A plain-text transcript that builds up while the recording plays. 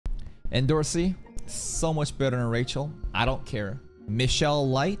And Dorsey, so much better than Rachel. I don't care. Michelle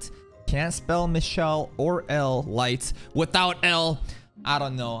Light. Can't spell Michelle or L Light without L. I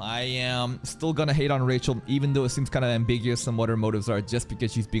don't know. I am still gonna hate on Rachel, even though it seems kind of ambiguous on what her motives are, just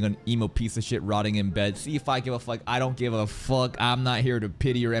because she's being an emo piece of shit rotting in bed. See if I give a fuck. I don't give a fuck. I'm not here to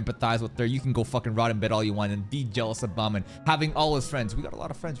pity or empathize with her. You can go fucking rot in bed all you want and be jealous of Bum and having all his friends. We got a lot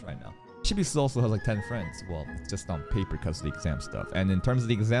of friends right now. Shibi also has like 10 friends. Well, it's just on paper because of the exam stuff. And in terms of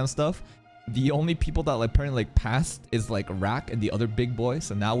the exam stuff, the only people that like apparently like passed is like Rack and the other big boys.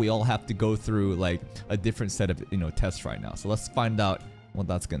 So now we all have to go through like a different set of, you know, tests right now. So let's find out what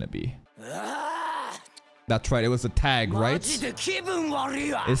that's gonna be. That's right, it was a tag, right? It's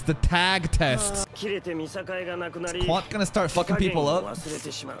the tag test. Is Quant gonna start fucking people up?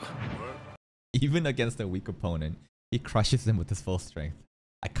 Even against a weak opponent, he crushes him with his full strength.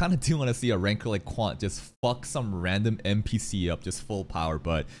 I kinda do wanna see a ranker like Quant just fuck some random NPC up just full power,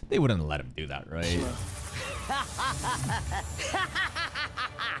 but they wouldn't let him do that, right?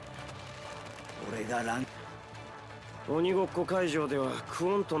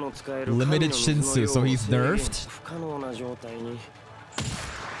 Limited Shinsu, so he's nerfed?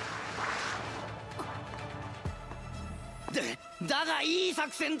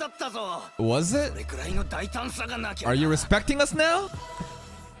 Was it? Are you respecting us now?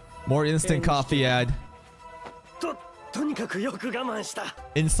 More instant coffee ad.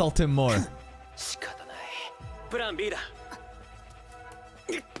 Insult him more.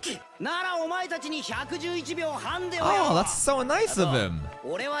 Oh, that's so nice of him.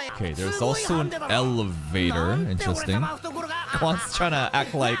 Okay, there's also an elevator. Interesting. Quant's trying to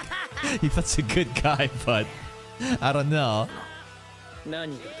act like he's such a good guy, but I don't know.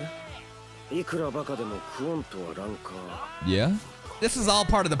 Yeah? This is all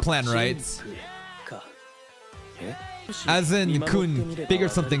part of the plan, right? As in, Khun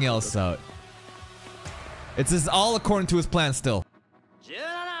figured something else out. It's just all according to his plan still.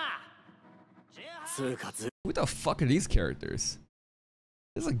 Who the fuck are these characters?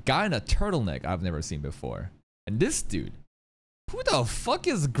 There's a guy in a turtleneck I've never seen before. And this dude. Who the fuck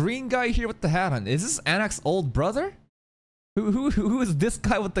is green guy here with the hat on? Is this Anak's old brother? Who is this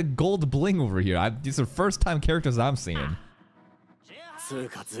guy with the gold bling over here? These are first time characters I'm seeing.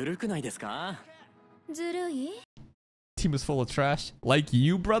 Team is full of trash. Like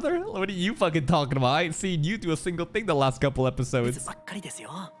you, brother? What are you fucking talking about? I ain't seen you do a single thing the last couple episodes.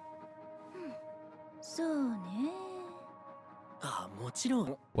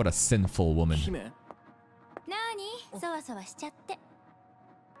 What a sinful woman.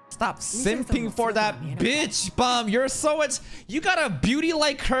 Stop simping for that bitch, Bum. You're so much. You got a beauty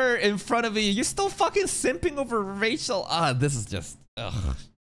like her in front of you. You're still fucking simping over Rachel. Ah, this is just. Ugh.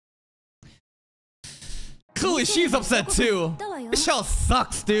 Clearly, she's upset too. Michelle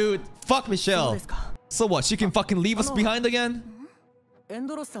sucks, dude. Fuck Michelle. So what? She can fucking leave us behind again?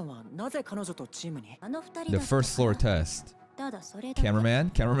 The first floor test.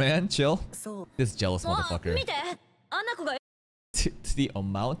 Cameraman, chill. This jealous motherfucker. To the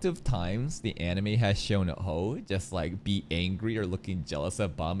amount of times the anime has shown Ho just like be angry or looking jealous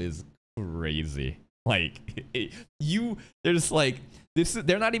of Bum is crazy. Like there's like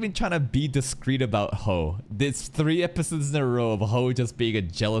they're not even trying to be discreet about Ho. There's 3 episodes in a row of Ho just being a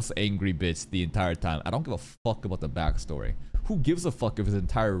jealous, angry bitch the entire time. I don't give a fuck about the backstory. Who gives a fuck if his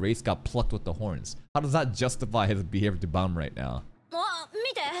entire race got plucked with the horns? How does that justify his behavior to Bum right now?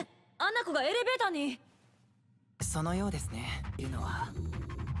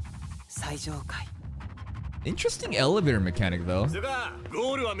 Interesting elevator mechanic though.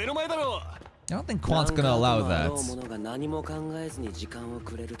 I don't think Quant's gonna allow that.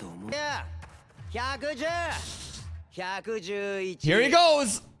 Here he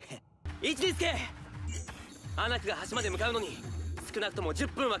goes!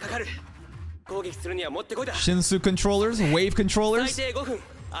 Shinsu controllers, wave controllers.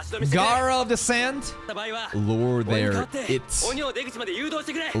 Gara of the sand. Lure there. It's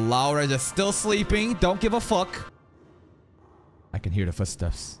Laura just still sleeping. Don't give a fuck. I can hear the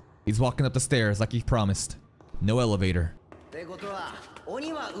footsteps. He's walking up the stairs like he promised. No elevator.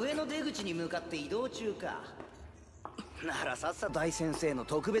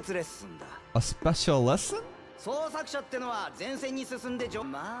 A special lesson?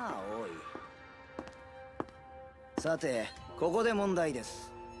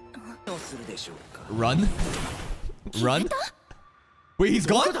 Run? Run? Wait, he's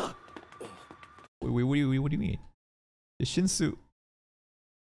gone? Wait, what do you mean? The Shinsu...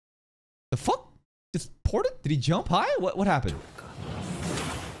 The fuck? Just ported? Did he jump high? What happened?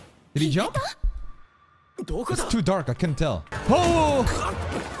 Did he jump? It's too dark, I couldn't tell. Oh!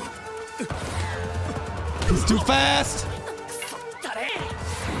 He's too fast.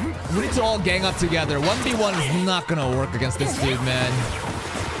 We need to all gang up together. 1v1 is not gonna work against this dude, man.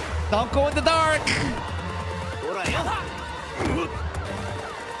 Don't go in the dark.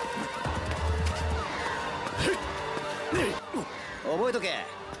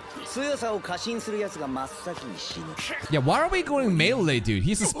 Yeah, why are we going melee, dude?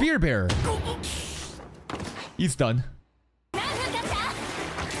 He's a spear bearer. He's done.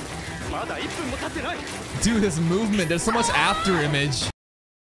 Dude, his movement, there's so much after image.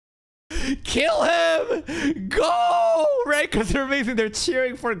 Kill him! Go! Right? Because they're amazing. They're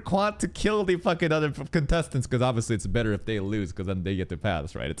cheering for Quant to kill the fucking other contestants. Because obviously it's better if they lose. Because then they get to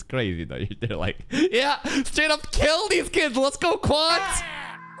pass, right? It's crazy though. They're like, yeah, straight up kill these kids. Let's go, Quant!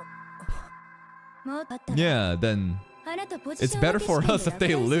 Yeah, then it's better for us if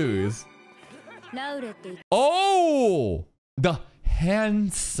they lose. Oh! The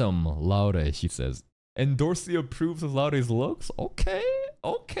handsome Laure, she says. And Dorsey approves of Laure's looks? Okay,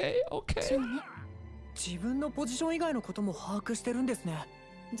 okay, okay. 自分のポジション以外のことも把握してるんですね。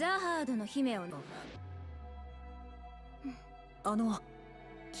ザハードの姫を。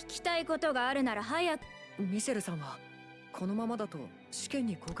聞きたいことがあるなら早く。ミシェルさんはこのままだと試験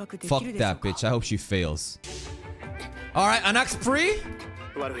に合格できるでしょうか。Fuck that bitch. I hope she fails. All right, Anax free.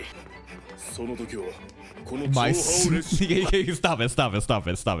 悪い。その時は。My stop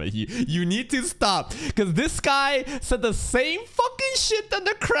it. You need to stop. Because this guy said the same fucking shit in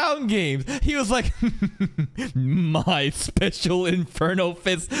the Crown Games. He was like, my special Inferno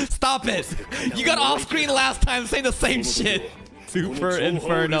Fist. Stop it. You got off screen last time saying the same shit. Super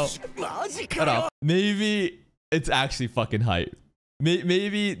Inferno. Shut up. Maybe it's actually fucking hype.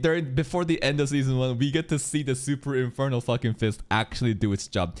 Maybe before the end of season 1, we get to see the Super Infernal fucking Fist actually do its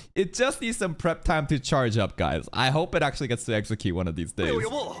job. It just needs some prep time to charge up, guys. I hope it actually gets to execute one of these days.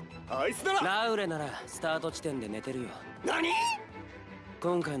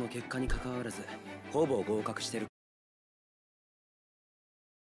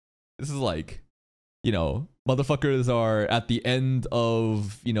 This is like, you know, motherfuckers are at the end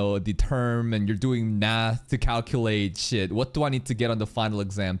of, you know, the term and you're doing math to calculate shit. What do I need to get on the final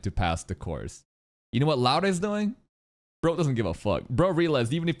exam to pass the course? You know what Laude is doing? Bro doesn't give a fuck. Bro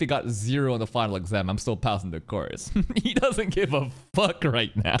realized even if he got 0 on the final exam, I'm still passing the course. He doesn't give a fuck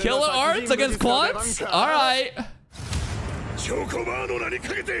right now. Killer arts against Quants? Alright.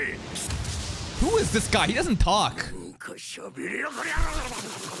 Who is this guy? He doesn't talk.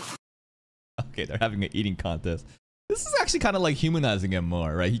 Okay, they're having an eating contest. This is actually kind of like humanizing him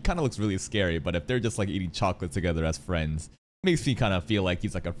more, right? He kind of looks really scary, but if they're just like eating chocolate together as friends, makes me kind of feel like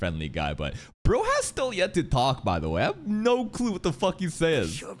he's like a friendly guy. But bro has still yet to talk, by the way. I have no clue what the fuck he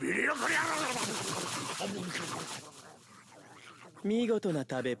says.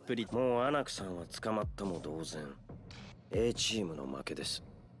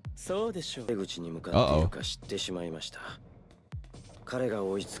 Uh-oh.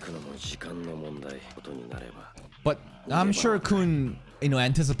 But I'm sure Khun, you know,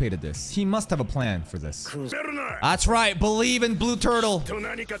 anticipated this. He must have a plan for this. That's right. Believe in Blue Turtle.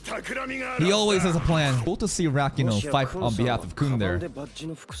 He always has a plan. Cool to see Rak, you know, fight on behalf of Khun there.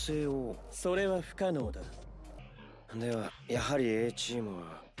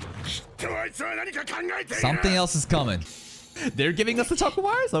 Something else is coming. They're giving us the chocolate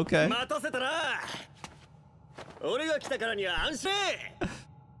wires? Okay.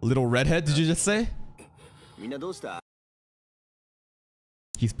 Little redhead, did you just say?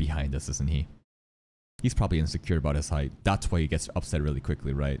 He's behind us, isn't he? He's probably insecure about his height. That's why he gets upset really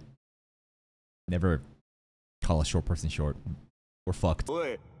quickly, right? Never call a short person short. We're fucked.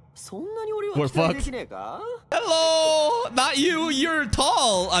 We're fucked. Hello! Not you! You're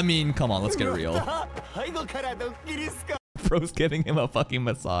tall! I mean, come on, let's get real. Bro's giving him a fucking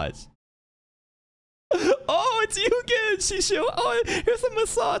massage. Oh, it's you again, Shisho. Oh, here's a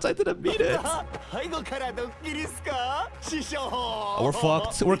massage. I didn't mean it. Oh, we're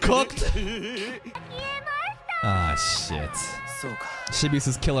fucked. We're cooked. Ah, shit.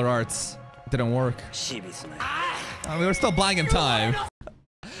 Shibisu's killer arts didn't work. I mean, we're still buying him time.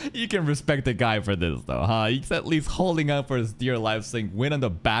 You can respect the guy for this, though, huh? He's at least holding out for his dear life, saying, "Win on the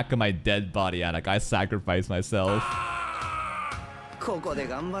back of my dead body, Anak. I sacrificed myself."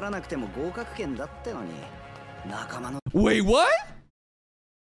 Wait, what?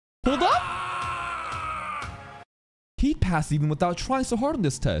 Hold up? He passed even without trying so hard on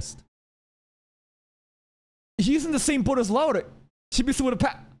this test. He's in the same boat as Laura. Shibisu would have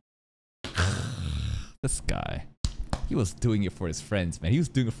passed. This guy. He was doing it for his friends, man. He was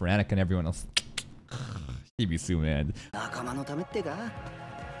doing it for Anik and everyone else. Shibisu, man.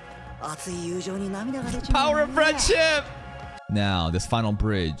 Power of friendship! Now, this final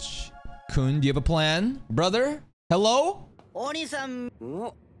bridge. Khun, do you have a plan? Brother? Hello?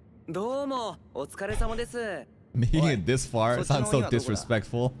 Making it this far sounds so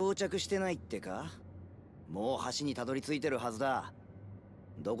disrespectful.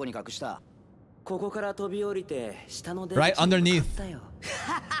 Right underneath.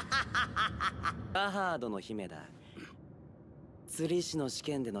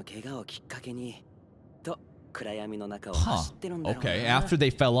 Huh. Okay, after they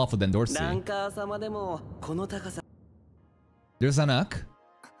fell off with Endorsi. There's Anak.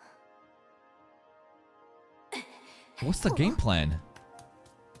 What's the game plan?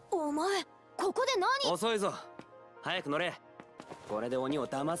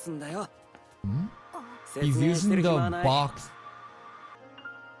 He's using the box.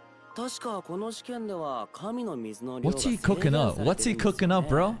 What's he cooking up? What's he cooking up,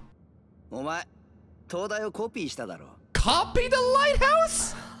 bro? Copy the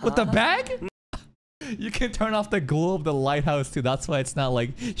lighthouse? With the bag? You can turn off the glow of the lighthouse too. That's why it's not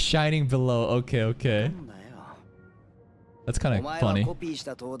like shining below. Okay, okay. That's kind of funny.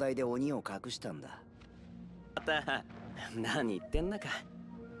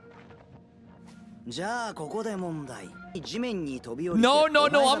 No, no,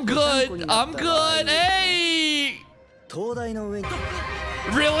 no, I'm good. I'm good. Hey!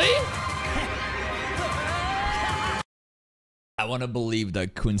 Really? I want to believe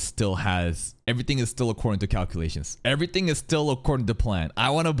that Khun still has... Everything is still according to calculations. Everything is still according to plan.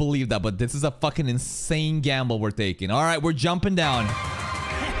 I want to believe that, but this is a fucking insane gamble we're taking. All right, we're jumping down.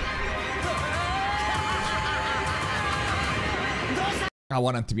 I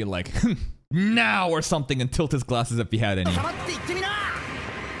want him to be like, now or something, and tilt his glasses if he had any.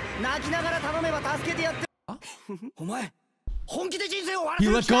 He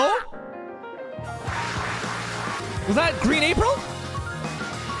let go? Was that Green April?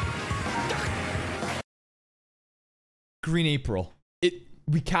 Green April.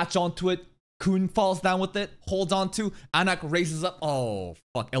 We catch onto it. Khun falls down with it. Holds on to. Anak raises up. Oh,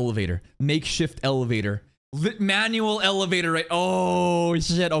 fuck. Elevator. Makeshift elevator. Manual elevator, right? Oh,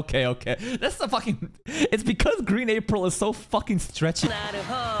 shit. Okay, okay. That's the fucking... It's because Green April is so fucking stretchy.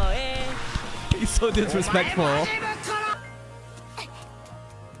 He's so disrespectful.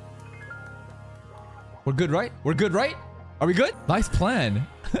 We're good, right? We're good, right? Are we good? Nice plan.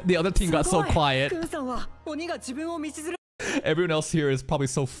 The other team got so quiet. Everyone else here is probably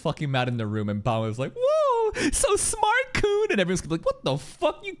so fucking mad in the room, and Bao is like, whoa, so smart, Khun. And everyone's like, what the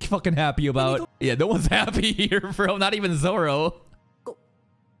fuck you fucking happy about? Yeah, no one's happy here, bro. Not even Zoro.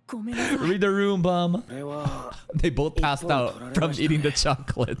 Read the room, bum. They both passed out from eating the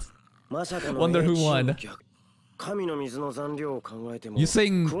chocolates. Wonder who won. You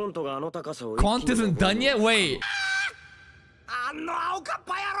saying Quant isn't done yet? Wait.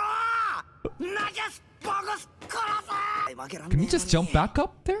 Can you just jump back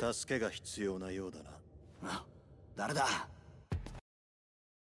up there?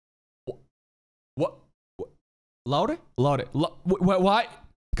 What? Louder? Louder. Why?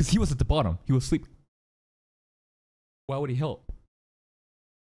 Because he was at the bottom. He was asleep. Why would he help?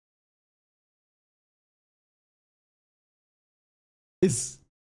 Is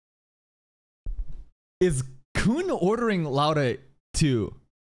Khun ordering Lauda to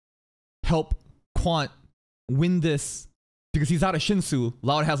help Quant win this because he's out of Shinsu?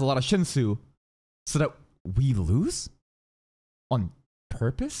 Lauda has a lot of Shinsu, so that we lose on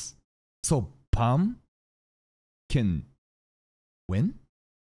purpose, so Bam can win?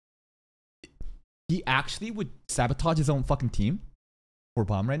 He actually would sabotage his own fucking team for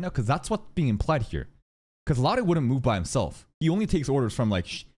Bam right now, because that's what's being implied here. Because Lauda wouldn't move by himself. He only takes orders from,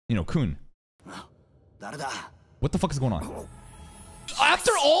 like, you know, Khun. What the fuck is going on?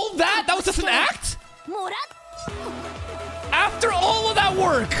 After all that, that was just an act? After all of that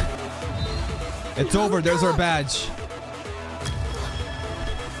work! It's over. There's our badge.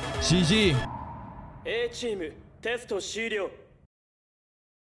 GG.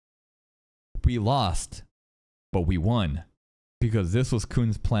 We lost, but we won. Because this was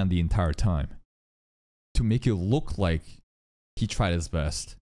Khun's plan the entire time. To make it look like he tried his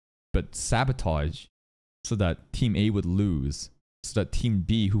best, but sabotage so that Team A would lose, so that Team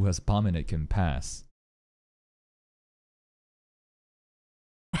B, who has bomb in it, can pass.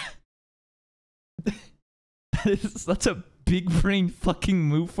 That is such a big brain fucking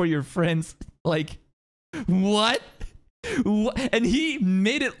move for your friends. Like, what? And he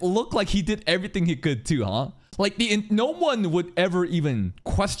made it look like he did everything he could too, huh? Like, no one would ever even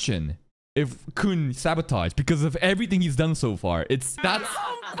question if Khun sabotaged because of everything he's done so far. That's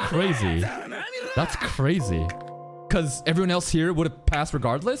crazy. That's crazy. Because everyone else here would have passed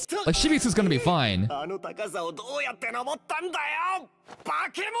regardless. Like, Shibisu's gonna be fine. Oh,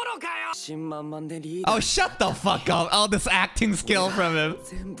 shut the fuck up. All this acting skill from him.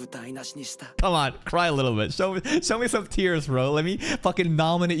 Come on, cry a little bit. Show me some tears, bro. Let me fucking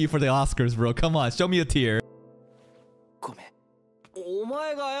nominate you for the Oscars, bro. Come on, show me a tear. And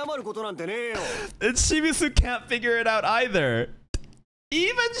Shibisu can't figure it out either.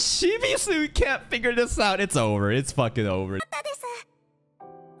 Even Shibisu can't figure this out. It's over. It's fucking over.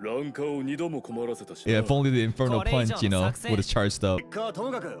 Yeah, if only the Infernal Punch, you know, would have charged up.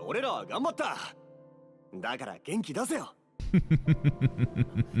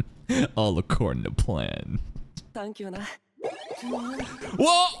 All according to plan.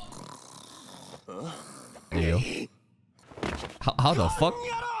 Whoa! Ew. How the fuck?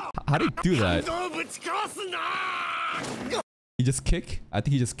 How did he do that? He just kick? I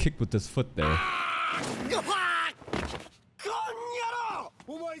think he just kicked with his foot there.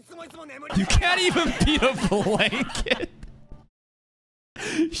 You can't even beat a blanket.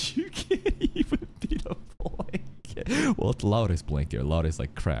 You can't even beat a blanket. Well, it's Laure's blanket. Laure's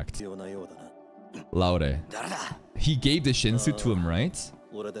like cracked. Laure. He gave the Shinsu to him, right?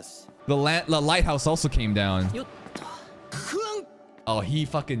 The lighthouse also came down. Oh, he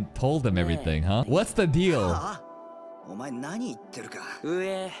fucking told them everything, huh? What's the deal?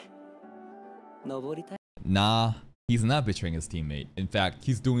 Nah, he's not betraying his teammate. In fact,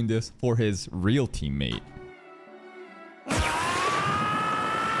 he's doing this for his real teammate.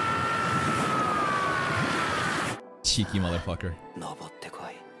 Cheeky motherfucker.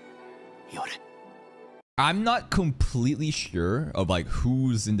 I'm not completely sure of like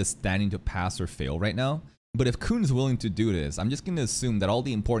who's in the standing to pass or fail right now. But if Khun's willing to do this, I'm just going to assume that all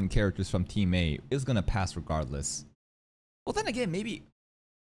the important characters from Team A is going to pass regardless. Well, then again, maybe...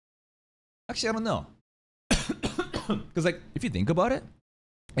 Actually, I don't know. Because, like, if you think about it,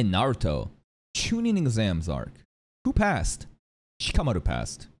 in Naruto, Chunin exams arc, who passed? Shikamaru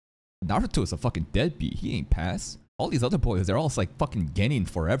passed. Naruto is a fucking deadbeat. He ain't passed. All these other boys, they're all like fucking Genin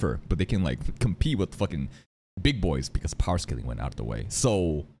forever. But they can, like, compete with fucking big boys because power scaling went out of the way.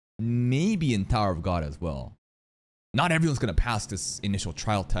 So... maybe in Tower of God as well. Not everyone's gonna pass this initial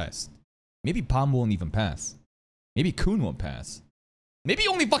trial test. Maybe Palm won't even pass. Maybe Khun won't pass. Maybe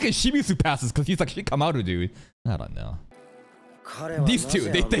only fucking Shibisu passes because he's like Shikamaru, dude. I don't know. These two,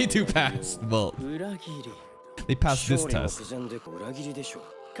 they do pass. Well, they passed this test.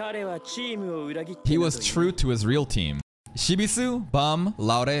 He was true to his real team. Shibisu, Bam,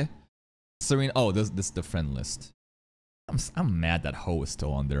 Laure, Serene. Oh, this is the friend list. I'm mad that Ho is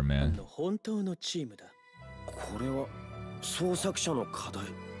still on there, man.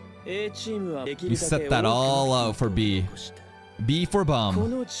 You set that all out for B. B for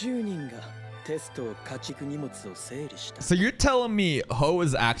Bum. So you're telling me Ho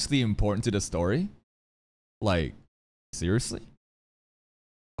is actually important to the story? Like, seriously?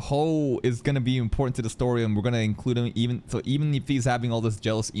 Ho is gonna be important to the story and we're gonna include him even if he's having all this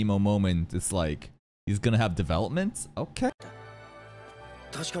jealous emo moment, it's like he's gonna have development? Okay.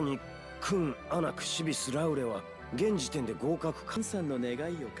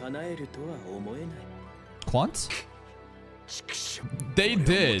 Quant? They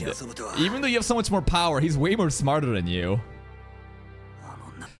did. Even though you have so much more power, he's way more smarter than you.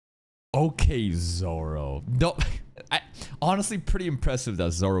 Okay, Zoro. Honestly, pretty impressive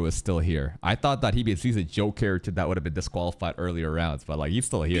that Zoro is still here. I thought that he's a joke character that would have been disqualified earlier rounds, but like he's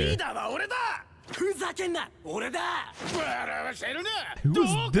still here. Who is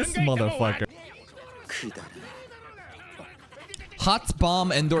this motherfucker? Hot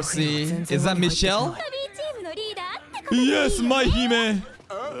bomb endorsee. Is that Michelle? Yes, my Hime.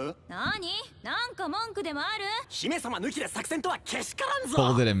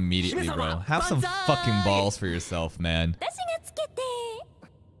 Fold it immediately, bro. Have some fucking balls for yourself, man.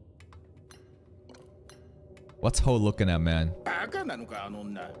 What's Ho looking at, man?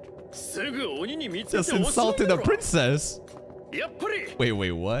 Just insulted a princess.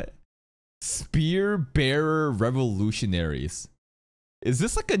 Wait, what? Spear Bearer Revolutionaries. Is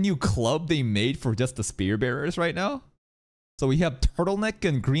this like a new club they made for just the Spear Bearers right now? So we have Turtleneck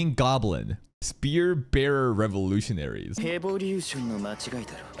and Green Goblin. Spear Bearer Revolutionaries. They're pretty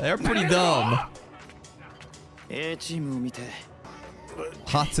dumb.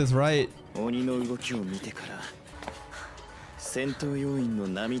 Hats is right. The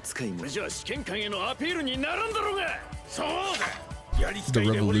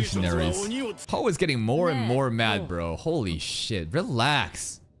revolutionaries. Ho is getting more and more mad, bro. Holy shit.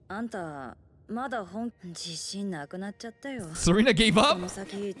 Relax. あんたまだ自信なくなっちゃったよ。 Serena gave こ up? の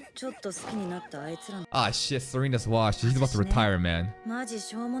先ちょっと好きになったあいつら Ah, shit. Serena's washed. She's about to retire, man. マジ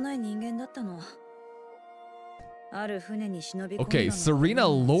しょうもない人間だったの。ある船に忍び込んだの。 Okay, Serena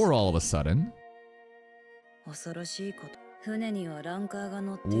lore all of a sudden. 恐ろしいこと。船にはランカーが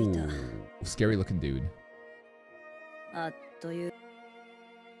乗ってい Ooh, た。 scary looking dude. あっという。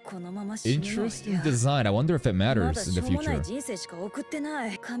このまま死ぬのは Interesting 嫌。 design. I wonder if it まだ matters し in ょ the うもない future. 人生しか送ってな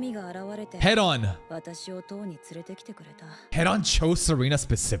い。神が現れて Head on. 私を塔に連れてきてくれた。 Head on chose Serena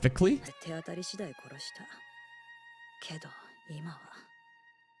specifically? 手当たり次第殺した。けど今は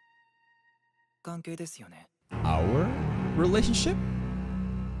関係ですよね。 Our relationship?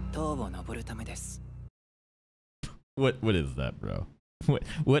 塔を登るためです。 What is that, bro?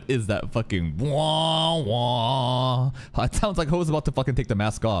 What is that fucking wah wah? It sounds like Ho's about to fucking take the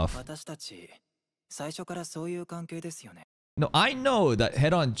mask off. 私たち最初からそういう関係ですよね。 No, I know that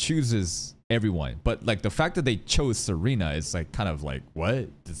Head On chooses everyone, but like the fact that they chose Serena is like kind of like what?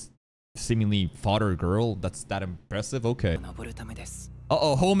 This seemingly fodder girl? That's that impressive? Okay. 登るためです。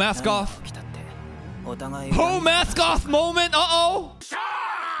 Uh-oh, Ho mask 何が off. 起きたってお互い Ho mask off moment. Uh-oh.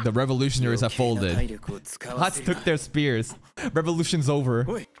 The revolutionaries have 余計な体 folded. 力を使わ Hots せる took their spears. Revolution's over.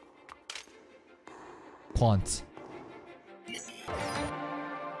 おい Quant.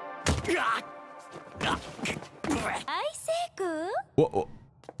 What?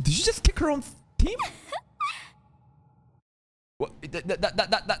 Did you just kick her own team? What?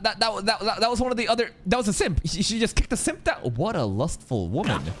 That was one of the other. That was a simp. She just kicked a simp down. What a lustful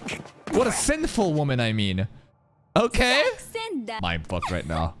woman. What a sinful woman, I mean. Okay. Mind fucked right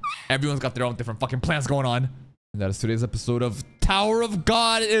now. Everyone's got their own different fucking plans going on. And that is today's episode of Tower of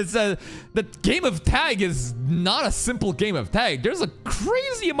God. The game of tag is not a simple game of tag. There's a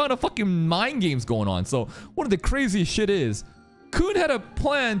crazy amount of fucking mind games going on. So one of the craziest shit is Khun had a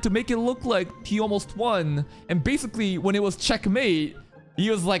plan to make it look like he almost won. And basically when it was checkmate, he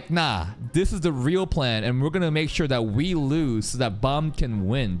was like, nah, this is the real plan. And we're going to make sure that we lose so that Bomb can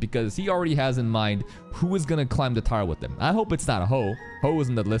win. Because he already has in mind who is going to climb the tower with him. I hope it's not Ho. Ho was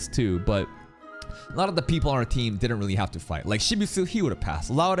in the list too, but a lot of the people on our team didn't really have to fight. Like Shibisu, he would have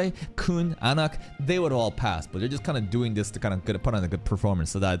passed. Laure, Khun, Anak, they would have all passed. But they're just kind of doing this to kind of put on a good performance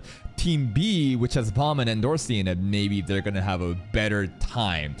so that Team B, which has Bomb and Endorsi in it, maybe they're going to have a better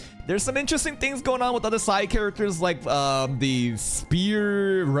time. There's some interesting things going on with other side characters like the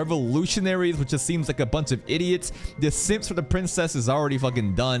Spear Revolutionaries, which just seems like a bunch of idiots. The Simps for the Princess is already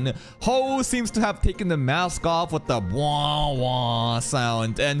fucking done. Ho seems to have taken the mask off with the wah wah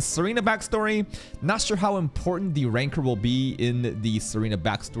sound. And Serena backstory, not sure how important the Ranker will be in the Serena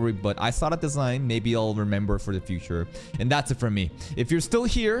backstory, but I saw that design. Maybe I'll remember for the future. And that's it from me. If you're still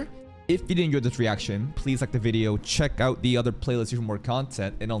here, if you did enjoy this reaction, please like the video, check out the other playlists for more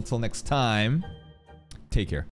content, and until next time, take care.